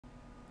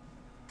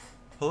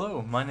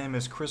Hello, my name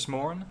is Chris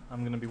Morin.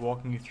 I'm going to be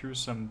walking you through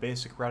some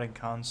basic routing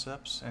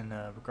concepts in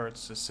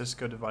regards to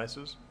Cisco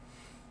devices.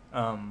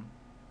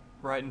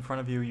 Right in front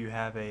of you, you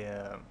have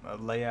a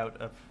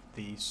layout of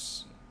the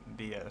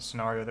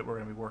scenario that we're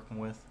going to be working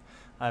with.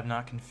 I have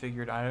not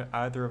configured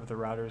either of the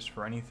routers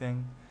for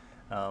anything,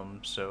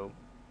 so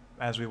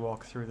as we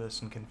walk through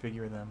this and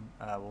configure them,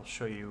 we'll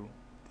show you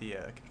the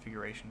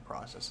configuration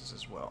processes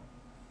as well.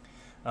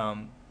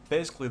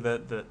 Basically,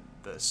 the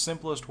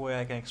simplest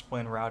way I can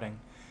explain routing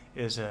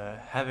is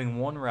having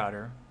one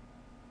router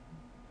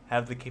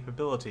have the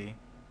capability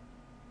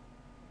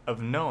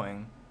of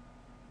knowing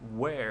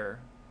where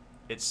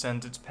it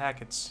sends its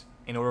packets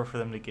in order for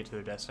them to get to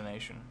their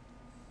destination.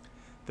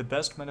 The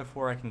best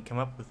metaphor I can come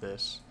up with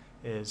this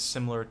is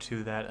similar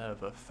to that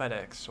of a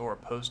FedEx or a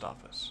post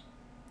office,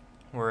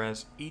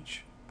 whereas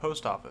each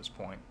post office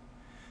point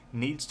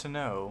needs to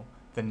know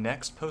the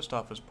next post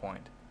office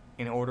point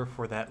in order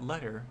for that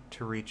letter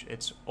to reach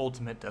its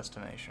ultimate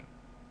destination.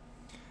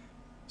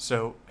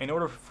 So in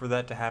order for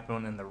that to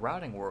happen in the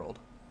routing world,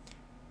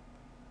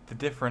 the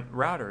different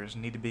routers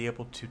need to be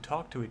able to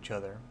talk to each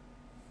other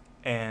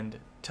and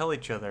tell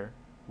each other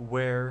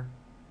where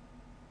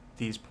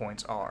these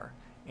points are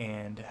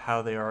and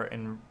how they are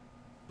in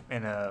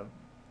a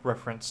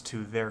reference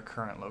to their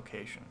current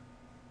location.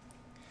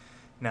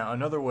 Now,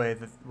 another way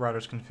that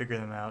routers can figure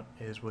them out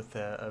is with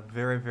a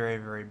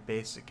very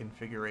basic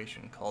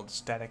configuration called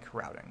static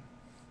routing,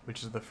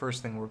 which is the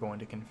first thing we're going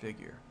to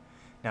configure.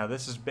 Now,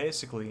 this is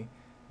basically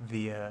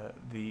the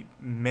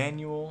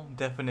manual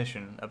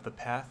definition of the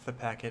path the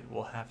packet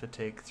will have to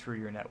take through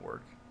your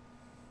network.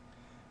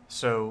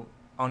 So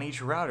on each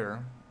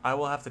router, I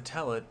will have to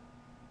tell it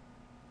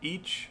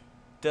each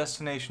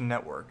destination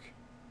network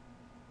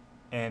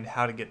and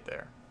how to get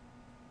there.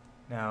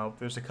 Now,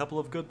 there's a couple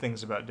of good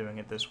things about doing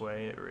it this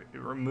way. It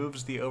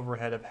removes the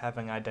overhead of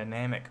having a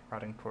dynamic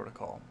routing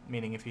protocol,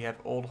 meaning if you have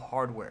old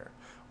hardware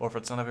or if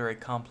it's not a very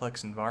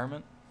complex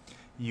environment,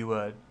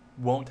 you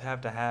won't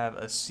have to have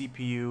a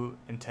CPU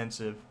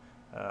intensive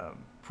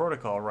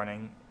protocol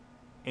running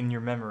in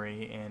your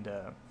memory and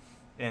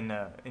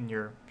in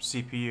your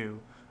CPU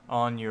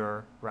on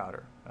your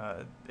router.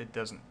 It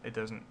doesn't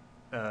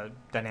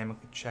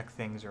dynamically check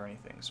things or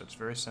anything, so it's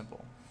very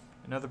simple.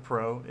 Another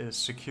pro is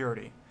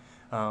security.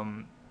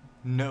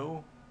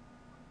 No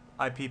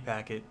IP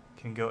packet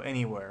can go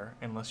anywhere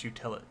unless you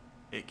tell it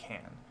it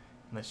can.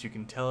 Unless you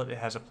can tell it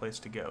has a place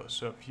to go.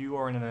 So if you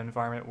are in an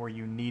environment where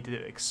you need to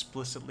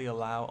explicitly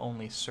allow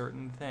only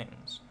certain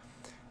things,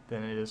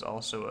 then it is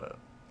also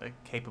a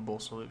capable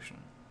solution.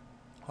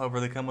 However,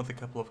 they come with a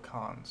couple of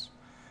cons.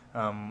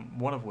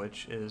 One of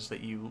which is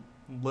that you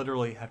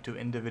literally have to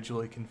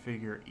individually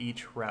configure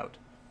each route,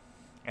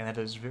 and that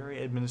is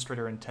very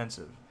administrator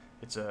intensive.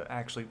 It's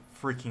actually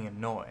freaking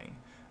annoying.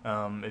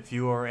 If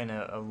you are in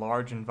a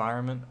large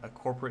environment, a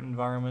corporate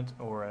environment,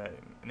 or an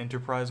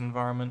enterprise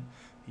environment,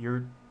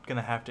 you're going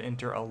to have to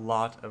enter a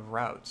lot of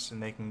routes,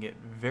 and they can get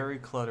very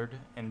cluttered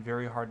and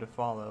very hard to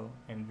follow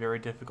and very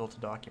difficult to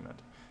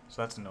document.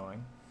 So that's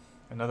annoying.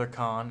 Another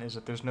con is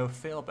that there's no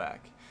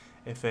failback.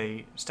 If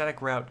a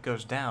static route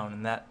goes down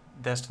and that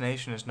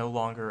destination is no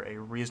longer a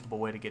reasonable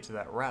way to get to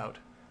that route,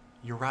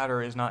 your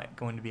router is not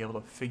going to be able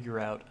to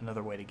figure out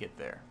another way to get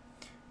there,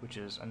 which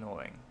is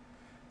annoying.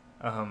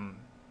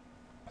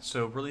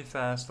 So really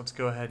fast, let's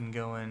go ahead and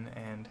go in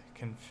and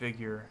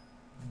configure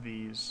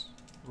these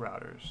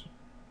routers.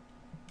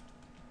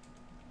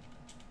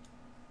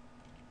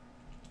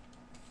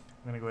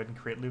 I'm going to go ahead and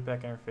create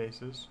loopback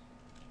interfaces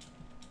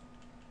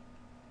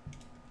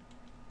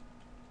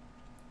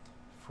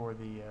for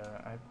the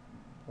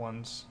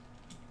ones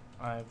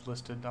I've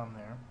listed on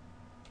there.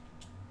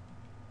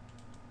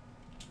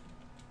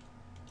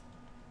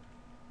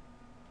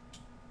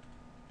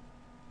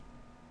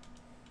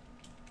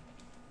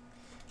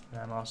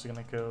 And I'm also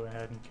going to go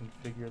ahead and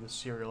configure the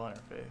serial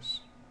interface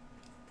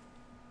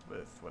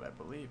with what I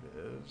believe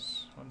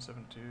is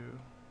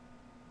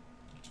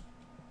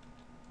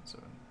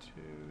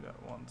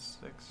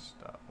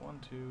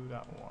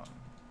 172.16.12.1.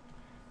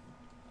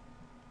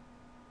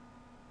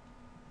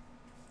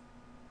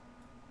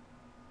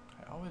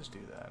 I always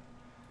do that.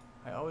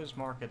 I always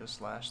mark it as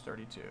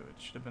 /32. It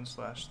should have been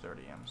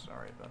 /30. I'm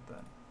sorry about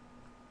that.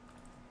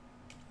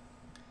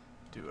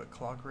 Do a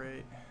clock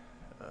rate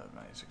of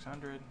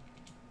 9600.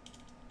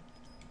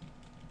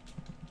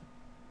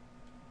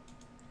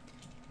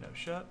 No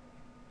shut.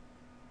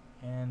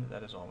 And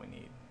that is all we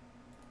need.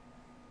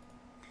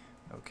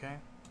 Okay.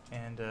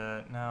 And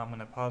now I'm going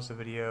to pause the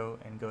video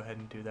and go ahead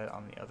and do that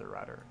on the other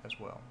router as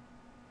well.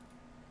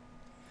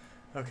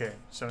 Okay,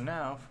 so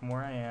now from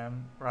where I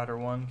am, router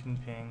 1 can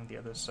ping the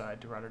other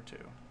side to router 2.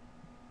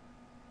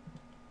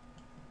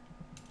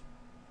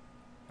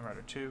 And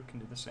router 2 can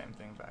do the same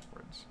thing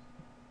backwards.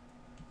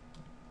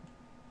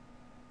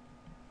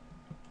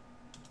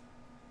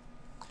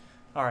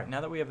 Alright,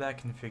 now that we have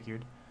that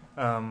configured,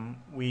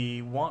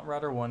 we want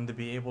router 1 to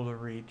be able to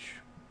reach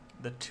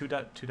the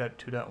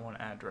 2.2.2.1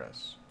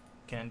 address.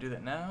 Can it do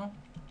that now?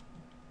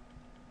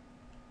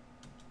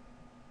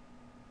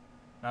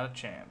 Not a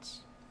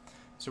chance.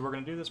 So we're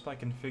going to do this by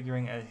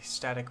configuring a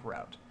static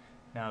route.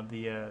 Now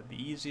the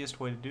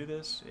easiest way to do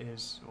this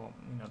is, well,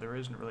 there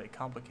isn't really a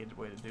complicated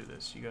way to do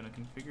this. You go to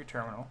configure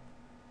terminal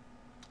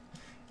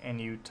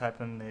and you type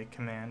in the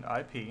command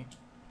IP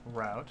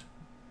route,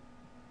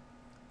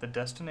 the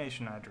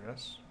destination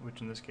address,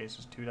 which in this case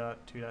is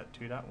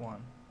 2.2.2.1,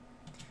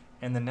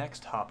 and the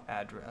next hop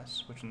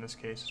address, which in this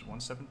case is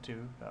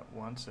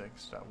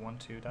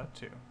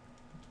 172.16.12.2.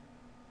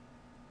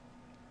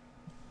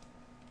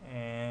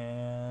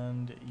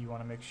 And you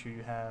want to make sure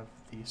you have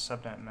the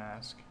subnet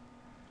mask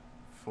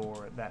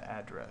for that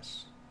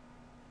address.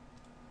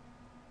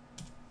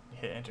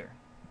 Hit enter.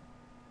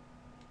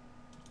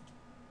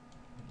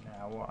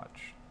 Now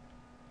watch.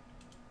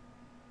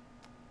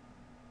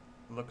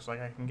 Looks like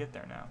I can get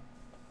there now.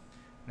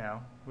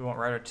 Now, we want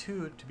router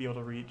 2 to be able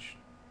to reach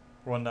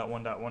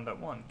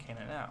 1.1.1.1. Can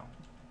it now?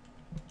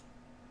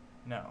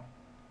 No.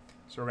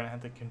 So we're going to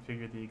have to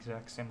configure the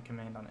exact same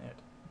command on it.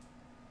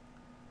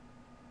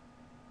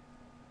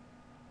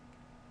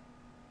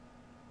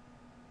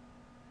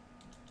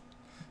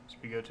 So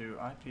we go to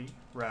IP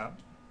route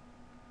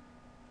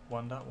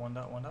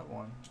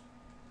 1.1.1.1,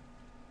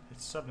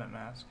 its subnet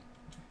mask,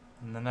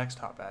 and the next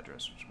hop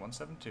address, which is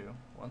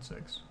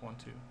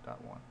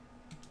 172.168.12.1.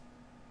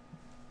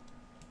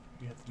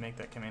 You have to make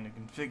that command to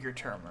configure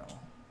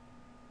terminal.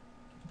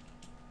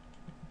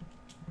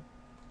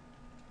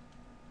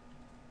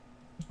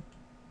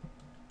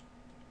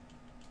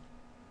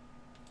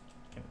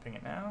 Can it ping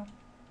it now?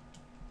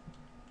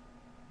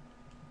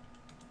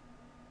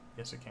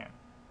 Yes, it can.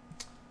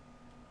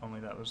 Only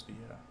that was the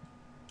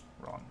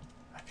wrong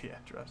IP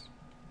address.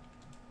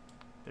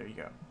 There you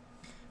go.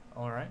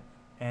 Alright,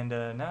 and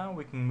now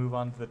we can move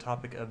on to the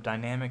topic of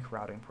dynamic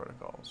routing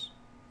protocols.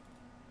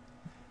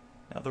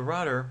 Now the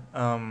router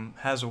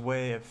has a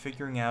way of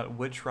figuring out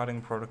which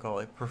routing protocol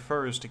it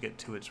prefers to get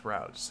to its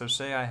route. So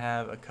say I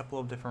have a couple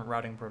of different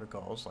routing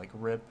protocols like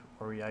RIP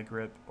or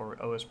EIGRIP or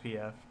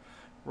OSPF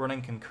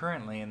running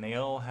concurrently, and they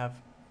all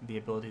have the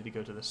ability to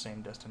go to the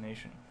same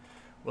destination.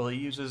 Well, it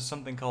uses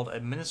something called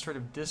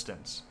administrative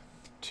distance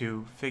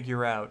to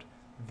figure out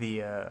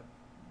the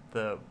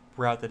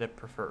route that it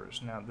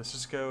prefers. Now the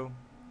Cisco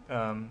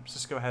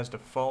has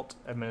default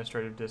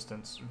administrative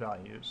distance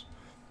values,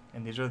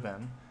 and these are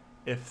them.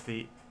 If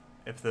the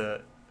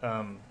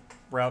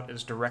route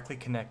is directly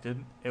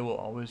connected, it will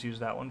always use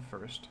that one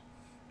first.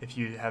 If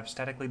you have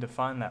statically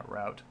defined that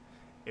route,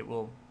 it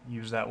will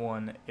use that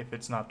one if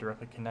it's not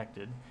directly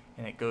connected,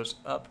 and it goes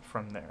up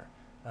from there.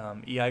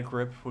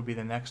 EIGRIP would be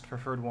the next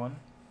preferred one.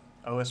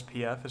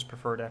 OSPF is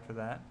preferred after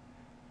that.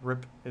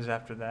 RIP is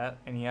after that,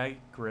 and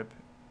EIGRIP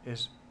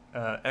is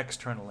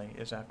externally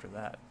is after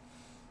that.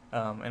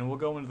 And we'll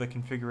go into the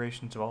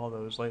configurations of all of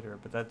those later,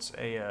 but that's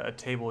a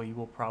table you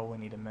will probably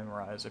need to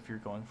memorize if you're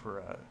going for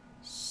a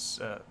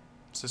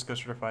Cisco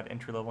Certified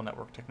Entry-Level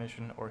Network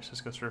Technician or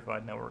Cisco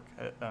Certified Network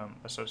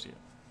Associate.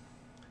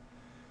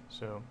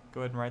 So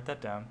go ahead and write that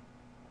down.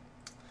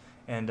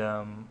 And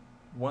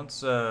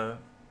once it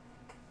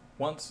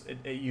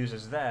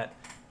uses that,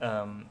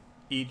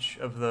 each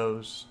of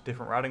those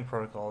different routing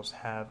protocols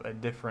have a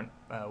different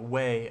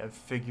way of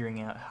figuring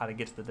out how to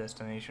get to the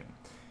destination.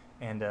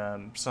 And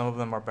some of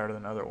them are better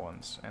than other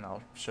ones, and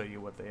I'll show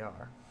you what they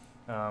are.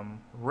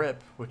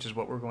 RIP, which is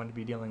what we're going to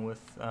be dealing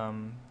with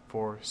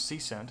for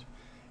CCENT,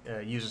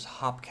 uses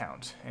hop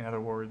count. In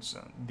other words,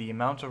 the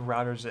amount of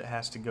routers it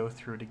has to go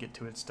through to get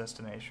to its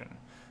destination.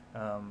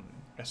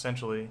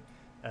 Essentially,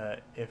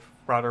 if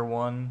router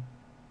 1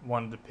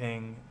 wanted to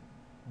ping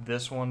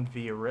this one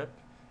via RIP,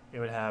 it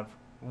would have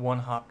one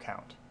hop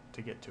count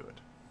to get to it.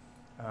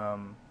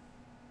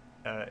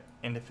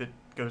 And if it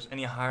goes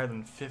any higher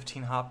than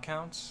 15 hop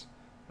counts,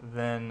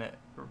 then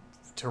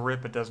to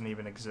RIP it doesn't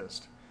even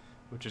exist,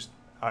 which is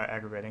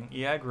aggravating.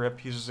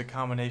 EIGRIP uses a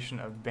combination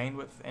of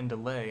bandwidth and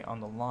delay on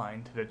the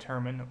line to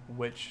determine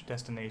which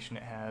destination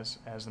it has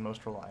as the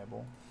most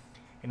reliable.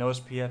 And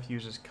OSPF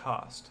uses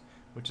cost,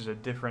 which is a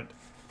different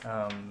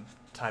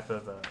type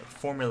of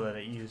formula that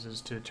it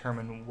uses to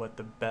determine what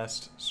the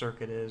best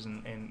circuit is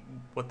and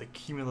what the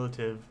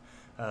cumulative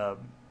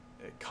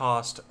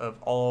cost of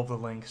all of the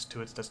links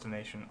to its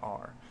destination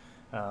are.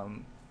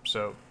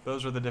 So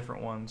those are the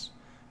different ones,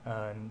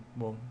 and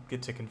we'll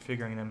get to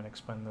configuring them and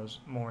explain those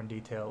more in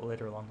detail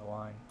later along the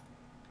line.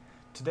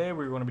 Today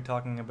we're going to be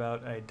talking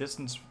about a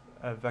distance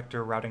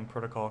vector routing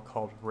protocol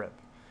called RIP.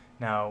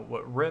 Now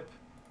what RIP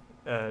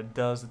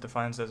does, it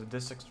defines as a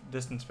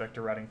distance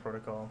vector routing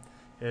protocol,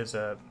 is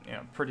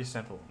pretty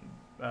simple.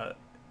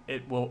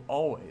 It will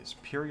always,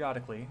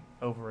 periodically,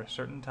 over a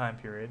certain time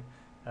period,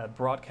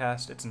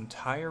 broadcast its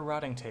entire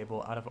routing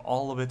table out of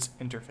all of its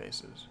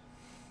interfaces.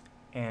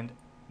 And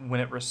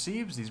when it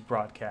receives these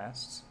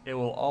broadcasts, it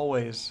will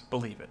always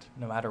believe it,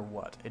 no matter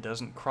what. It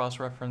doesn't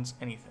cross-reference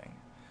anything.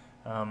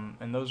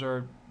 And those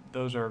are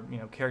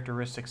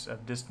characteristics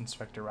of distance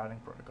vector routing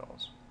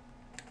protocols.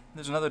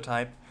 There's another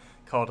type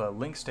called a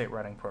link state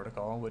routing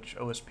protocol, which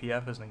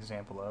OSPF is an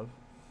example of.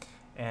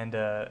 And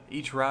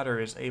each router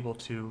is able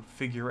to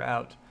figure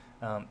out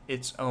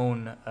its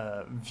own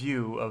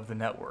view of the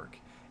network.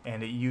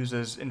 and it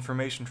uses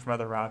information from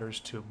other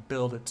routers to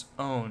build its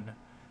own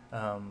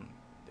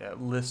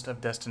list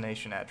of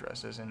destination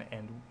addresses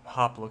and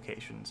hop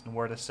locations and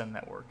where to send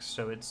networks.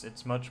 So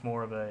it's much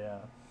more of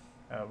a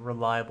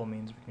reliable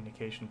means of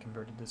communication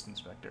compared to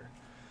distance vector.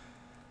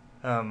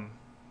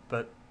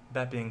 But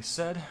that being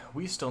said,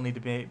 we still need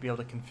to be able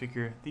to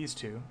configure these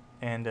two,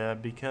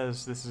 and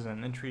because this is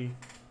an entry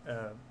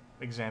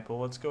example,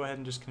 let's go ahead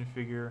and just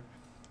configure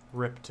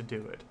RIP to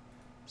do it.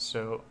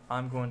 So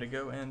I'm going to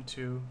go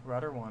into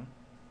router 1,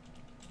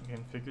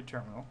 configure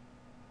terminal,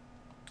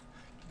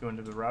 go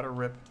into the router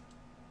RIP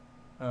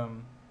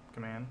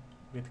command,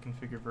 we have to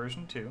configure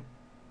version 2,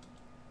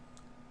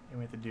 and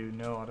we have to do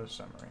no auto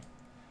summary.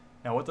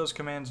 Now what those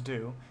commands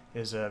do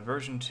is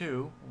version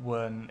 2,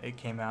 when it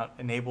came out,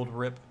 enabled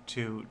RIP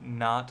to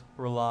not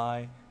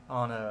rely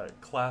on a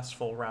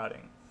classful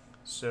routing.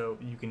 So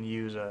you can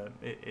use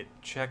it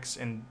checks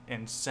and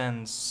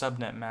sends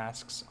subnet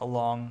masks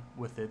along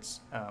with its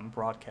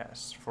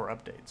broadcasts for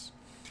updates.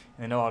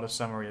 And the no auto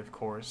summary, of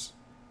course,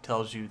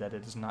 tells you that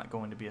it is not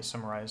going to be a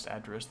summarized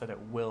address, that it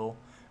will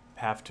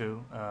have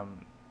to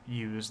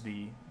use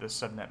the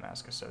subnet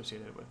mask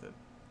associated with it.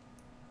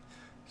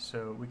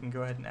 So we can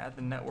go ahead and add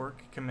the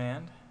network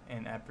command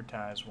and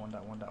advertise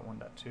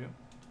 1.1.1.2.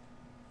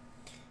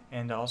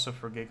 And also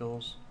for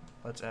giggles,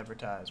 let's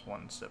advertise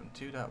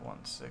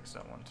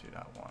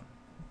 172.16.12.1.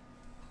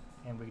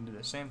 And we can do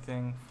the same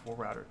thing for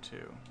router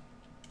 2.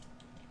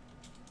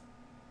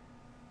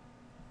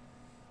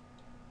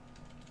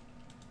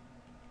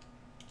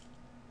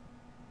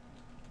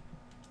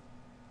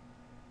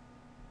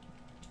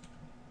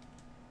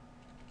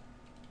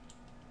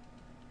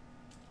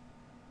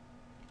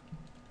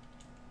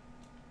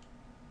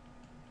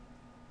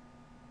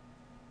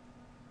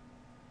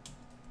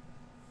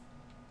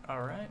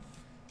 Alright.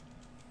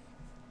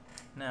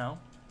 Now,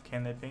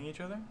 can they ping each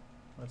other?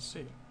 Let's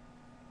see.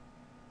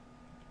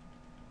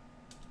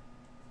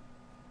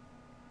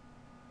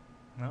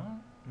 No,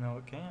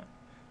 it can't.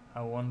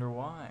 I wonder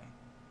why.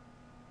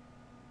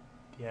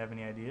 Do you have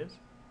any ideas?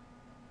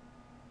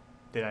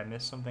 Did I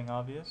miss something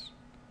obvious?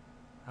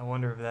 I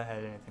wonder if that had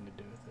anything to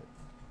do with it.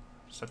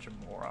 I'm such a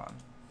moron.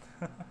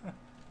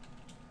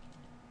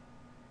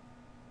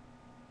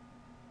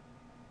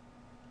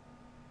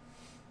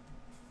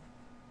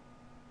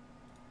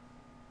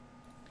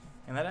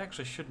 And that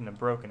actually shouldn't have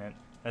broken it.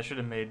 That should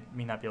have made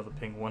me not be able to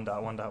ping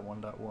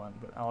 1.1.1.1,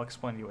 but I'll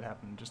explain to you what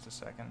happened in just a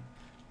second.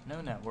 No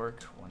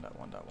network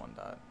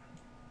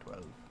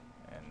 1.1.1.12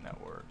 and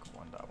network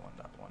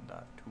 1.1.1.2.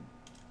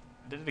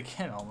 I did it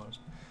again almost.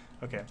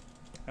 Okay,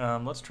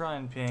 let's try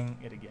and ping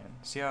it again.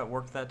 See how it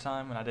worked that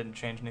time and I didn't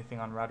change anything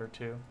on router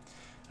 2?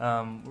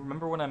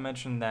 Remember when I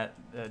mentioned that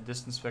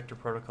distance vector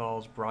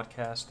protocols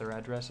broadcast their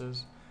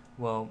addresses?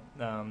 Well,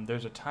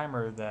 there's a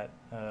timer that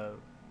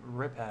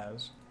RIP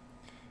has,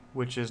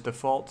 which is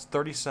default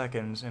 30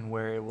 seconds, and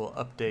where it will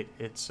update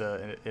its,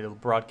 it'll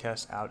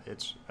broadcast out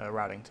its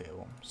routing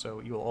table. So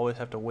you will always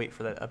have to wait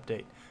for that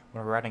update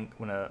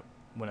when a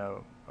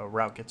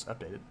route gets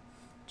updated,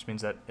 which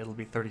means that it'll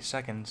be 30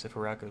 seconds if a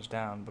route goes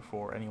down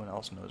before anyone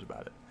else knows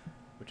about it,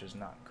 which is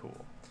not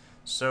cool.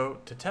 So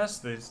to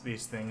test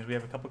these things, we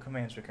have a couple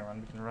commands we can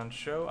run. We can run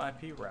show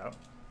IP route,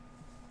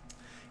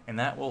 and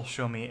that will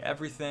show me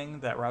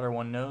everything that router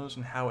 1 knows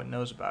and how it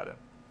knows about it.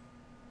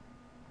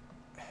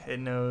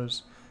 It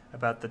knows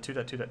about the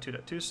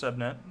 2.2.2.2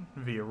 subnet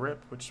via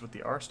RIP, which is what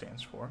the R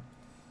stands for.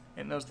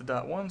 It knows the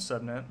 .1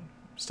 subnet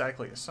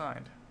statically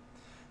assigned.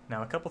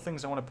 Now, a couple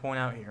things I want to point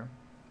out here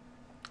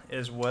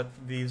is what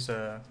these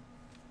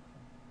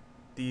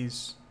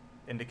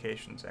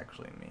indications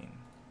actually mean.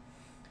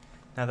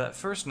 Now, that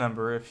first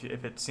number, if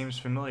it seems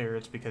familiar,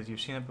 it's because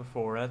you've seen it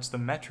before. That's the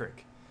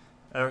metric,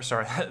 or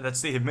sorry,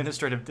 that's the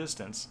administrative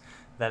distance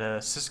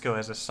that Cisco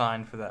has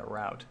assigned for that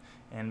route,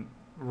 and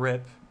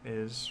RIP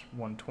is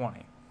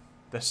 120.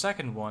 The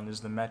second one is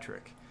the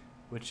metric,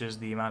 which is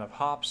the amount of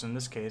hops, in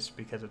this case,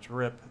 because it's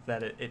RIP,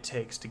 that it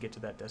takes to get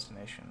to that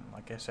destination.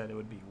 Like I said, it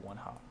would be 1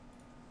 hop.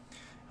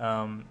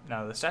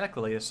 Now, the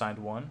statically assigned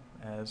one,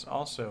 as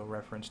also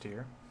referenced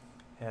here,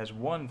 has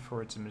 1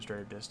 for its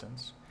administrative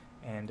distance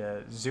and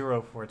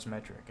 0 for its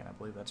metric, and I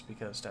believe that's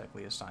because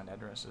statically assigned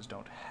addresses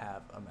don't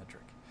have a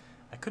metric.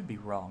 I could be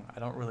wrong. I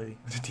don't really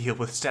deal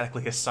with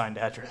statically assigned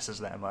addresses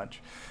that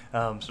much,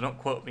 so don't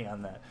quote me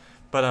on that.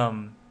 But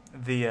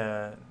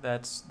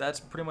that's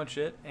pretty much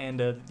it. And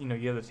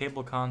you have the table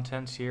of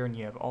contents here, and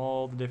you have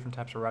all the different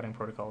types of routing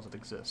protocols that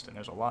exist, and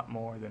there's a lot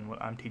more than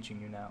what I'm teaching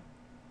you now.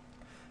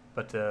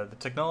 But the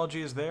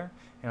technology is there,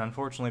 and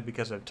unfortunately,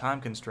 because of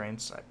time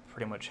constraints, I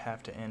pretty much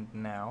have to end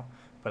now.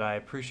 But I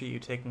appreciate you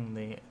taking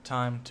the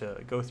time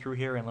to go through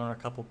here and learn a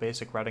couple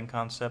basic routing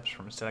concepts,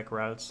 from static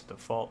routes to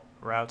default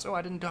routes. Oh,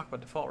 I didn't talk about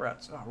default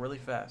routes. Oh, really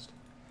fast.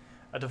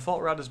 A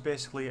default route is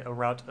basically a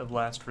route of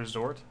last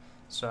resort.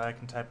 So I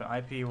can type an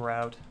IP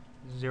route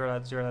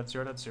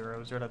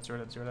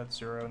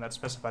 0.0.0.0, and that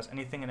specifies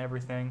anything and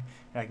everything,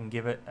 and I can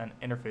give it an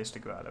interface to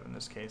go out of. In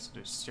this case, it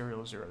is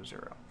serial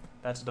 00.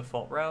 That's a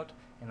default route,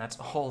 and that's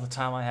all the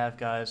time I have,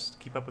 guys.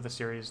 Keep up with the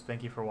series.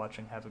 Thank you for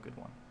watching. Have a good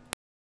one.